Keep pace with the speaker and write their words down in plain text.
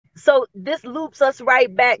So this loops us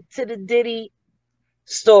right back to the Diddy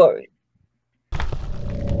story.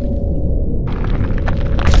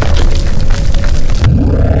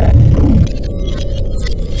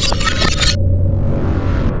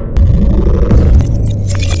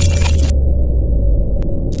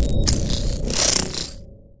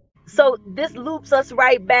 So this loops us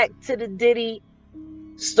right back to the Diddy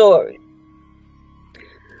story.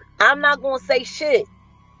 I'm not going to say shit,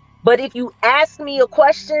 but if you ask me a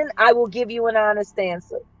question, I will give you an honest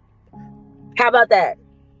answer. How about that?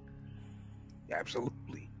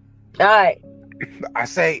 Absolutely. All right. I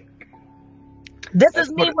say, this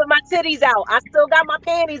is me with my titties out. I still got my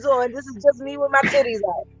panties on. This is just me with my titties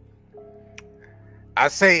out. I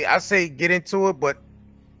say get into it, but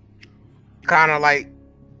kind of like,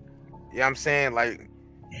 you know what I'm saying? Like,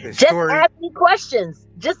 the just story. ask me questions.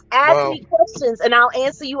 Just ask me questions and I'll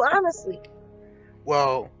answer you honestly.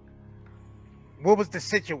 Well, what was the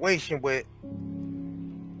situation with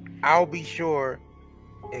I'll Be Sure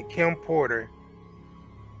and Kim Porter?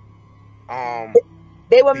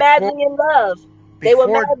 They were madly in love. They were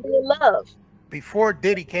madly in love. Before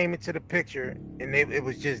Diddy came into the picture, and it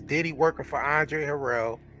was just Diddy working for Andre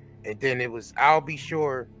Harrell, and then it was I'll Be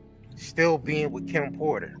Sure still being with Kim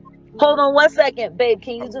Porter. Hold on 1 second, babe.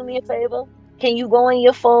 Can you do me a favor? Can you go on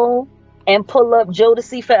your phone and pull up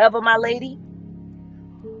Jodeci Forever My Lady?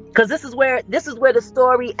 Because this is where the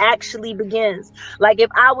story actually begins. Like, if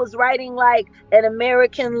I was writing like an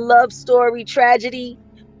American love story tragedy,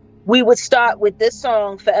 we would start with this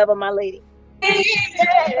song, Forever My Lady.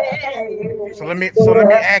 So let me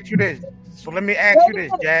ask you this.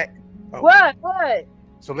 Jack. Oh. What?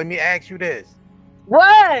 So let me ask you this.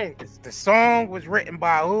 What? The song was written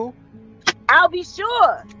by who? I'll Be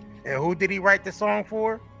Sure. And who did he write the song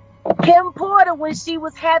for? Kim Porter, when she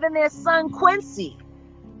was having their son Quincy.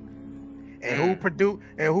 And who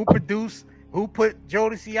produced? Who put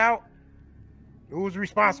Jodeci out? Who was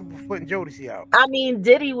responsible for putting Jodeci out? I mean,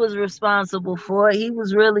 Diddy was responsible for it. He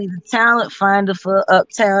was really the talent finder for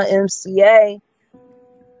Uptown MCA.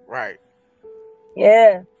 Right.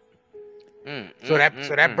 Yeah. So that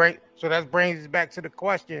brings us back to the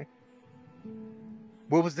question: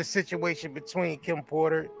 what was the situation between Kim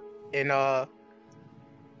Porter and I'll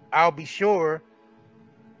Be Sure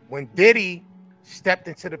when Diddy stepped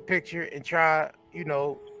into the picture and tried,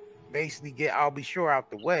 basically get I'll Be Sure out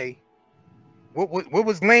the way? What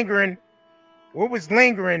was lingering? What was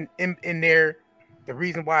lingering in there? The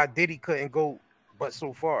reason why Diddy couldn't go but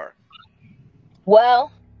so far.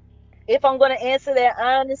 Well, if I'm going to answer that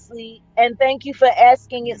honestly, and thank you for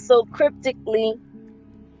asking it so cryptically,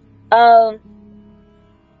 to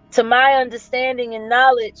my understanding and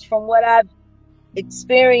knowledge from what I've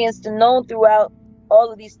experienced and known throughout all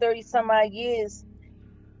of these 30 some odd years,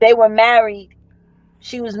 they were married.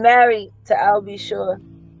 She was married to I'll Be Sure,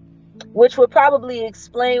 which would probably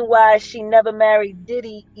explain why she never married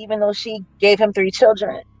Diddy, even though she gave him 3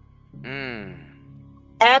 children.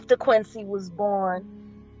 After Quincy was born,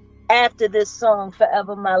 after this song,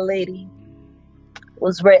 Forever My Lady,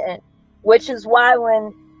 was written, which is why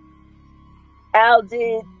when Al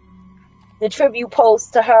did the tribute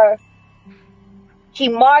post to her, he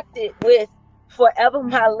marked it with Forever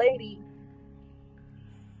My Lady.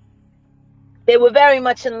 They were very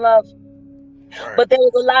much in love. Right. But there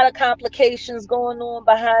was a lot of complications going on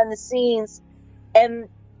behind the scenes, and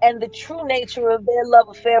the true nature of their love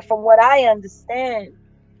affair, from what I understand,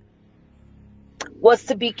 was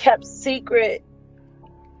to be kept secret.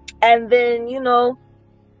 And then,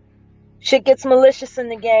 shit gets malicious in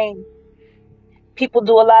the game. People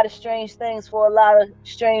do a lot of strange things for a lot of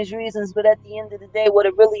strange reasons, but at the end of the day, what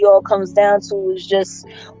it really all comes down to is just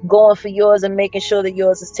going for yours and making sure that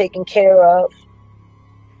yours is taken care of.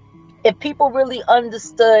 If people really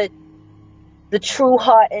understood the true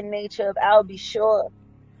heart and nature of I'll Be Sure,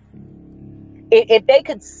 if they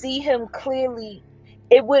could see him clearly,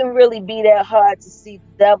 it wouldn't really be that hard to see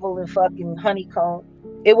the devil in fucking Honeycomb.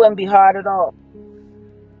 It wouldn't be hard at all.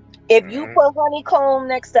 If you put Honeycomb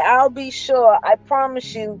next to I'll Be Sure, I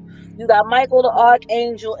promise you, you got Michael the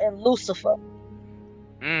Archangel and Lucifer.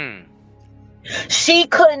 She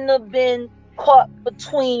couldn't have been caught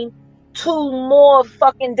between 2 more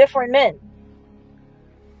fucking different men.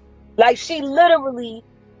 Like,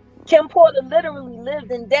 Kim Porter literally lived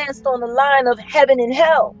and danced on the line of heaven and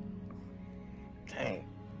hell. Dang.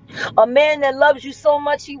 A man that loves you so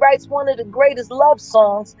much, he writes one of the greatest love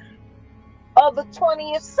songs of the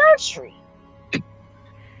 20th century.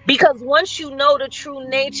 Because once you know the true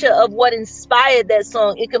nature of what inspired that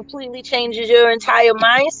song, it completely changes your entire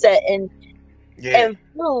mindset and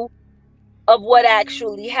view of what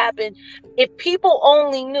actually happened. If people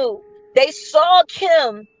only knew, they saw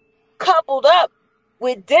Kim coupled up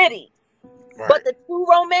with Diddy. Right. But the true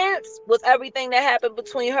romance was everything that happened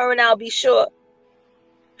between her and I'll Be Sure.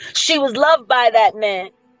 She was loved by that man.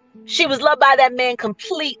 She was loved by that man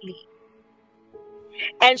completely.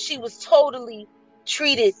 And she was totally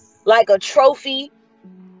treated like a trophy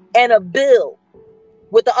and a bill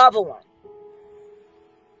with the other one.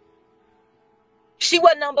 She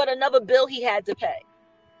wasn't nothing but another bill he had to pay.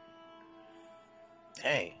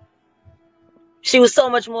 Dang. She was so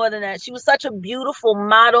much more than that. She was such a beautiful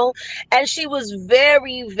model, and she was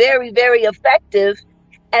very, very, very effective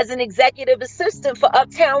as an executive assistant for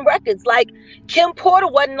Uptown Records. Like, Kim Porter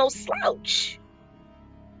wasn't no slouch.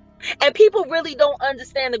 And people really don't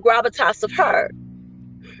understand the gravitas of her.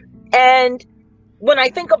 And when I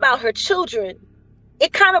think about her children,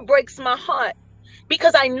 it kind of breaks my heart,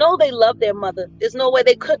 because I know they love their mother. There's no way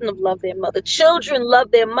they couldn't have loved their mother. Children love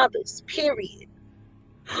their mothers, period.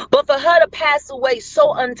 But for her to pass away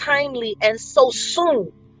so untimely and so soon,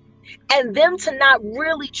 and them to not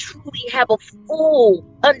really truly have a full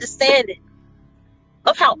understanding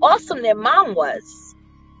of how awesome their mom was.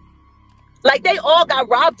 Like, they all got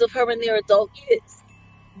robbed of her in their adult years.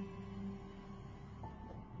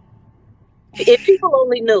 If people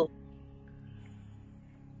only knew.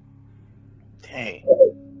 Dang.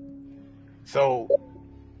 So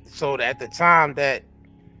at the time that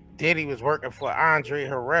Diddy was working for Andre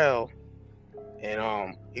Harrell,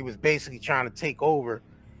 and he was basically trying to take over,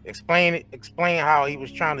 explain how he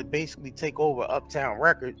was trying to basically take over Uptown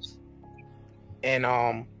Records,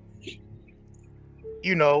 and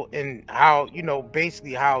you know, and how, you know,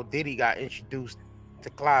 basically how Diddy got introduced to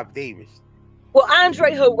Clive Davis. Well,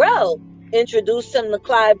 Andre Harrell introduced him to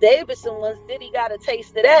Clive Davis, and once Diddy got a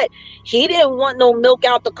taste of that, he didn't want no milk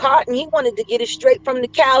out the carton. He wanted to get it straight from the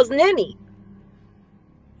cow's ninny.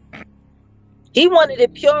 He wanted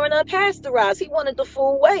it pure and unpasteurized. He wanted the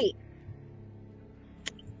full weight.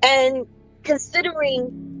 And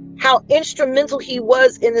considering how instrumental he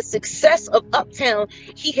was in the success of Uptown,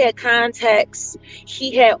 he had contacts,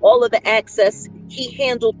 he had all of the access, he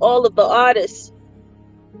handled all of the artists.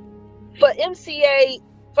 For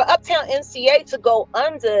Uptown MCA to go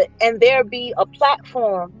under and there be a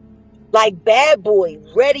platform like Bad Boy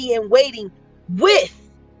ready and waiting with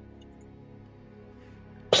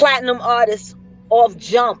platinum artists off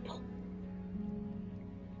jump.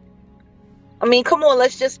 I mean, come on,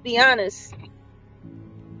 let's just be honest.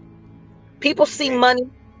 People see money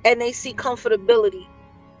and they see comfortability.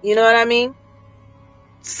 You know what I mean?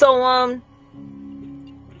 So,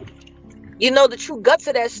 you know, the true guts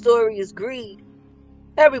of that story is greed.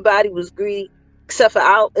 Everybody was greedy, except for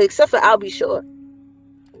I'll Be Sure.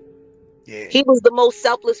 Yeah. He was the most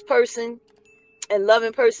selfless person and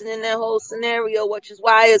loving person in that whole scenario, which is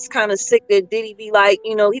why it's kind of sick that Diddy be like,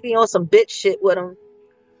 you know, he be on some bitch shit with him,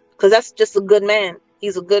 because that's just a good man.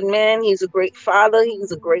 He's a good man. He's a great father.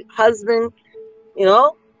 He's a great husband. You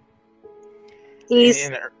know, he's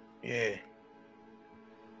yeah.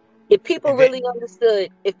 If people really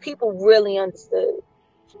understood,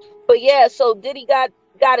 but yeah, so Diddy got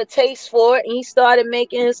a taste for it, and he started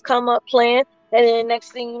making his come up plan, and then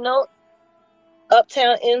next thing you know,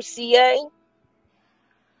 Uptown MCA,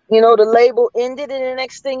 you know, the label ended, and the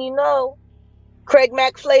next thing you know, Craig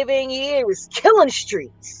Mack Flavor in Your Ear is killing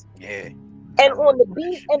streets. Yeah. And on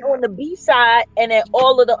the B side, and at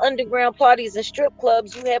all of the underground parties and strip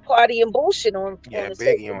clubs, you had Party and Bullshit on. Yeah, on the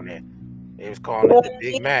Biggie circuit. on it. They was calling it the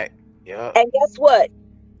Big Mac. Yeah. And guess what?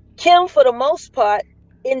 Kim, for the most part,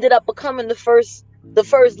 ended up becoming the first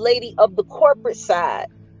lady of the corporate side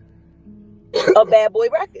of Bad Boy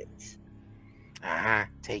Records.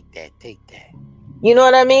 Take that. You know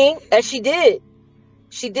what I mean? And she did.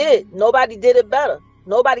 Nobody did it better.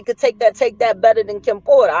 Nobody could take that better than Kim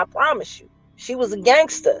Porter. I promise you. She was a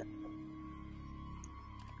gangster.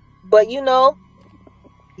 But you know,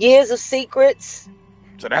 years of secrets.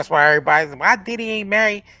 So that's why everybody's, why Diddy ain't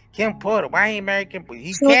married Kim Porter? Why ain't married Kim Porter?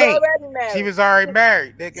 She was already married. She was already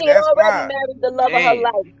married. Nigga, she that's already married the love of her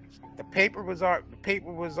life. The paper was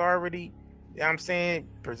already, you know what I'm saying,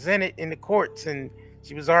 presented in the courts, and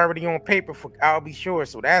she was already on paper for I'll Be Sure.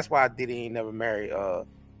 So that's why Diddy ain't never married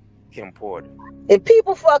Kim Porter. If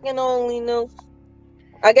people fucking only knew.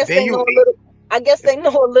 I guess they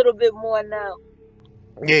know a little bit more now.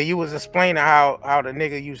 Yeah, you was explaining how the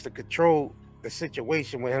nigga used to control the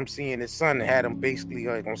situation with him seeing his son, and had him basically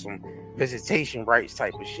like on some visitation rights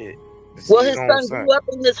type of shit. Well, his son grew up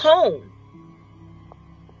in his home.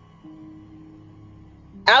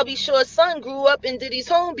 I'll Be Sure's son grew up in Diddy's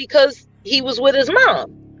home because he was with his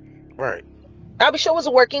mom. Right. I'll Be Sure was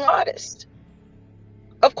a working artist.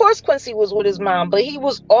 Of course Quincy was with his mom, but he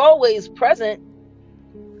was always present.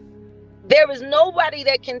 There is nobody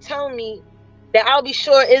that can tell me that I'll Be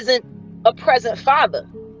Sure isn't a present father,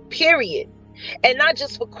 period. And not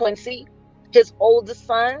just for Quincy, his oldest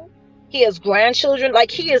son, he has grandchildren.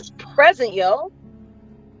 Like, he is present, yo.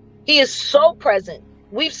 He is so present.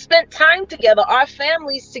 We've spent time together, our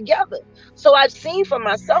families together. So I've seen for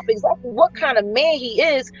myself exactly what kind of man he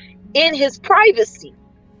is in his privacy.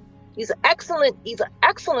 He's an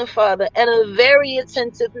excellent father and a very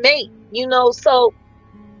attentive mate, you know. So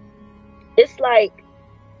it's like,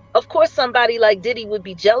 of course somebody like Diddy would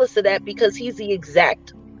be jealous of that, because he's the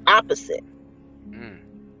exact opposite.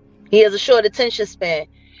 He has a short attention span.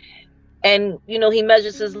 And, you know, he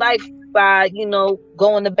measures his life by, you know,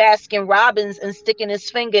 going to Baskin Robbins and sticking his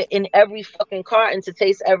finger in every fucking carton to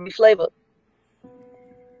taste every flavor.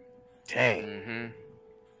 Dang.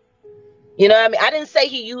 You know what I mean? I didn't say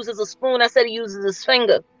he uses a spoon. I said he uses his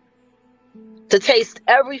finger to taste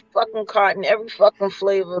every fucking carton, every fucking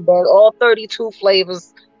flavor, all 32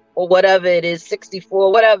 flavors or whatever it is,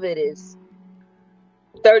 64, whatever it is.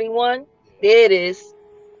 31? There it is.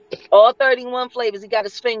 All 31 flavors. He got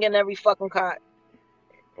his finger in every fucking carton.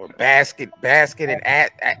 Or Basket and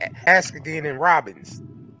Askedean and Robbins.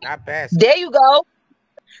 Not Basket. There you go.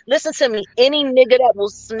 Listen to me. Any nigga that will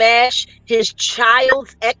smash his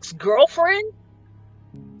child's ex-girlfriend?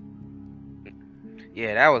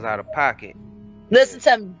 Yeah, that was out of pocket. Listen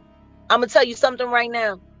to me. I'm going to tell you something right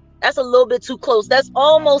now. That's a little bit too close. That's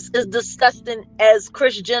almost as disgusting as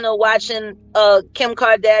Kris Jenner watching Kim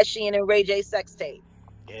Kardashian and Ray J sex tape.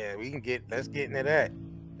 Yeah, let's get into that.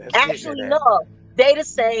 Actually, no. They the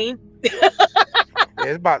same.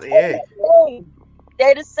 It's about They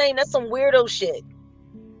the same. That's some weirdo shit.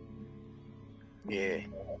 Yeah.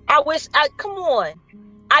 Come on.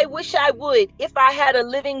 I wish I would. If I had a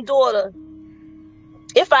living daughter,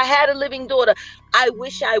 I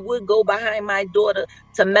wish I would go behind my daughter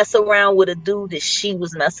to mess around with a dude that she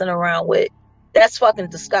was messing around with. That's fucking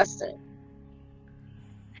disgusting.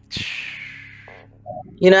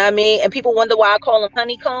 You know what I mean? And people wonder why I call him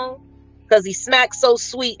Honeycomb, because he smacks so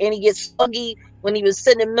sweet and he gets soggy when he was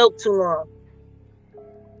sitting in milk too long.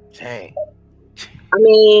 Dang. I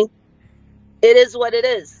mean, it is what it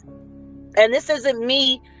is. And this isn't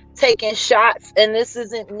me taking shots, and this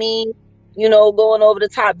isn't me, you know, going over the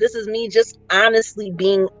top. This is me just honestly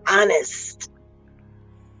being honest.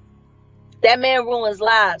 That man ruins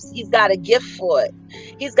lives. He's got a gift for it.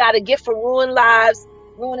 He's got a gift for ruining lives,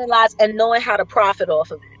 and knowing how to profit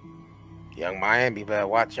off of it. Young Miami better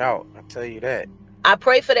watch out. I'll tell you that. I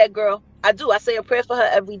pray for that girl. I do. I say a prayer for her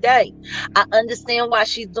every day. I understand why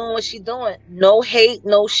she's doing what she's doing. No hate,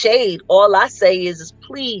 no shade. All I say is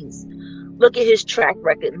please look at his track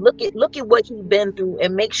record. Look at what he's been through,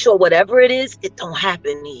 and make sure whatever it is, it don't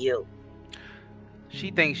happen to you.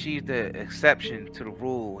 She thinks she's the exception to the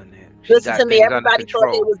rule, and listen to me. Everybody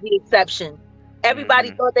thought they was the exception. Everybody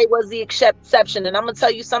thought they was the exception. And I'm going to tell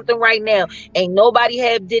you something right now. Ain't nobody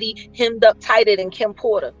had Diddy hemmed up tighter than Kim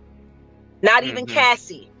Porter. Not even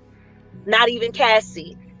Cassie. Not even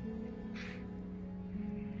Cassie.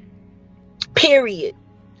 Period.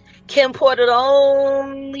 Kim Porter, the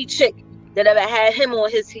only chick that ever had him on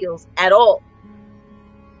his heels at all.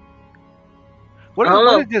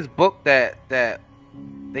 What is this book that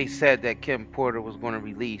they said that Kim Porter was going to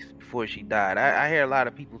release before she died? I hear a lot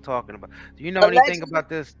of people talking about. Do you know anything about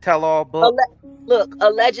this tell-all book? Look,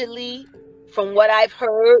 allegedly, from what I've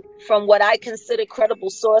heard, from what I consider credible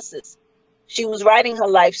sources, she was writing her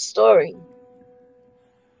life story.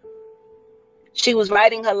 She was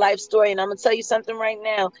writing her life story, and I'm going to tell you something right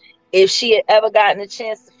now. If she had ever gotten a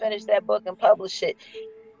chance to finish that book and publish it,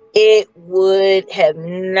 it would have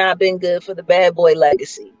not been good for the bad boy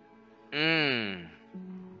legacy.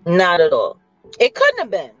 Not at all. It couldn't have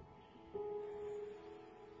been.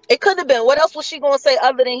 It couldn't have been. What else was she going to say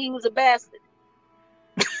other than he was a bastard?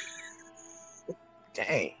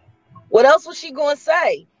 Dang. What else was she going to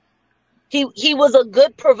say? He was a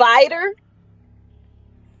good provider.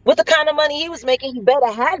 With the kind of money he was making, he better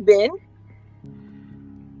had been.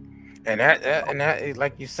 And that,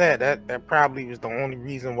 like you said, that probably was the only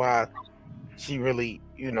reason why she really,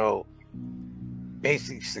 you know,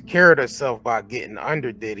 basically secured herself by getting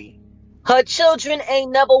under Diddy. Her children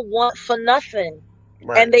ain't never want for nothing.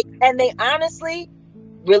 Right. And they honestly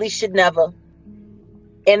really should never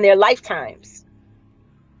in their lifetimes.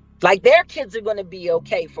 Like, their kids are going to be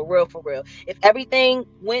okay, for real, for real. If everything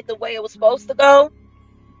went the way it was supposed to go,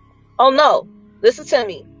 oh no, listen to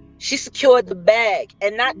me. She secured the bag,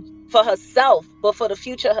 and not for herself, but for the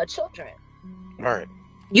future of her children. Right.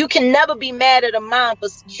 You can never be mad at a mom for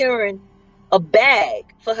securing a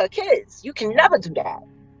bag for her kids. You can never do that.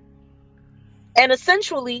 And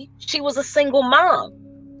essentially, she was a single mom.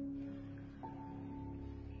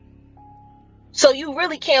 So you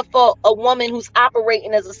really can't fault a woman who's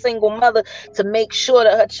operating as a single mother to make sure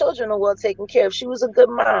that her children are well taken care of. She was a good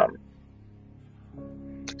mom.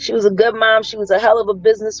 She was a good mom. She was a hell of a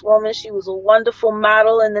businesswoman. She was a wonderful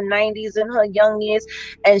model in the 90s in her young years.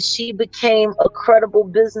 And she became a credible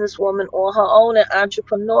businesswoman on her own, an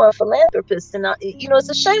entrepreneur, philanthropist. And, you know, it's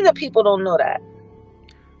a shame that people don't know that.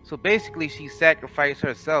 So basically, she sacrificed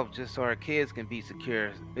herself just so her kids can be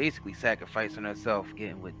secure. Basically sacrificing herself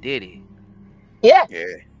getting with Diddy. Yeah. Yeah.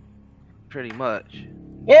 Pretty much.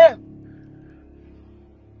 Yeah.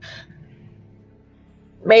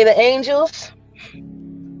 May the angels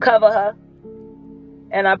cover her.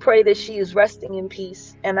 And I pray that she is resting in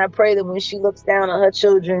peace. And I pray that when she looks down on her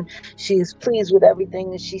children, she is pleased with everything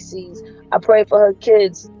that she sees. I pray for her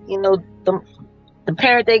kids, you know, the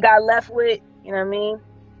parent they got left with, you know what I mean?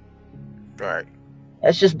 Right.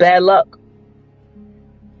 That's just bad luck.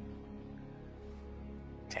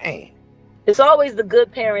 Dang. It's always the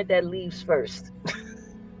good parent that leaves first.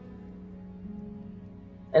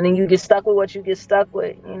 And then you get stuck with what you get stuck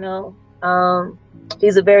with, you know?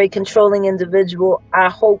 He's a very controlling individual. I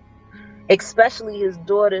hope, especially his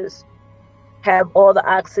daughters, have all the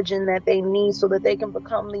oxygen that they need so that they can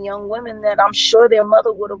become the young women that I'm sure their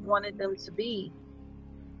mother would have wanted them to be.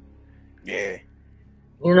 Yeah.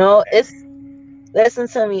 You know, listen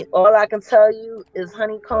to me. All I can tell you is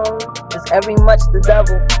honeycomb is every much the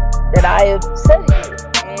devil that I have said here.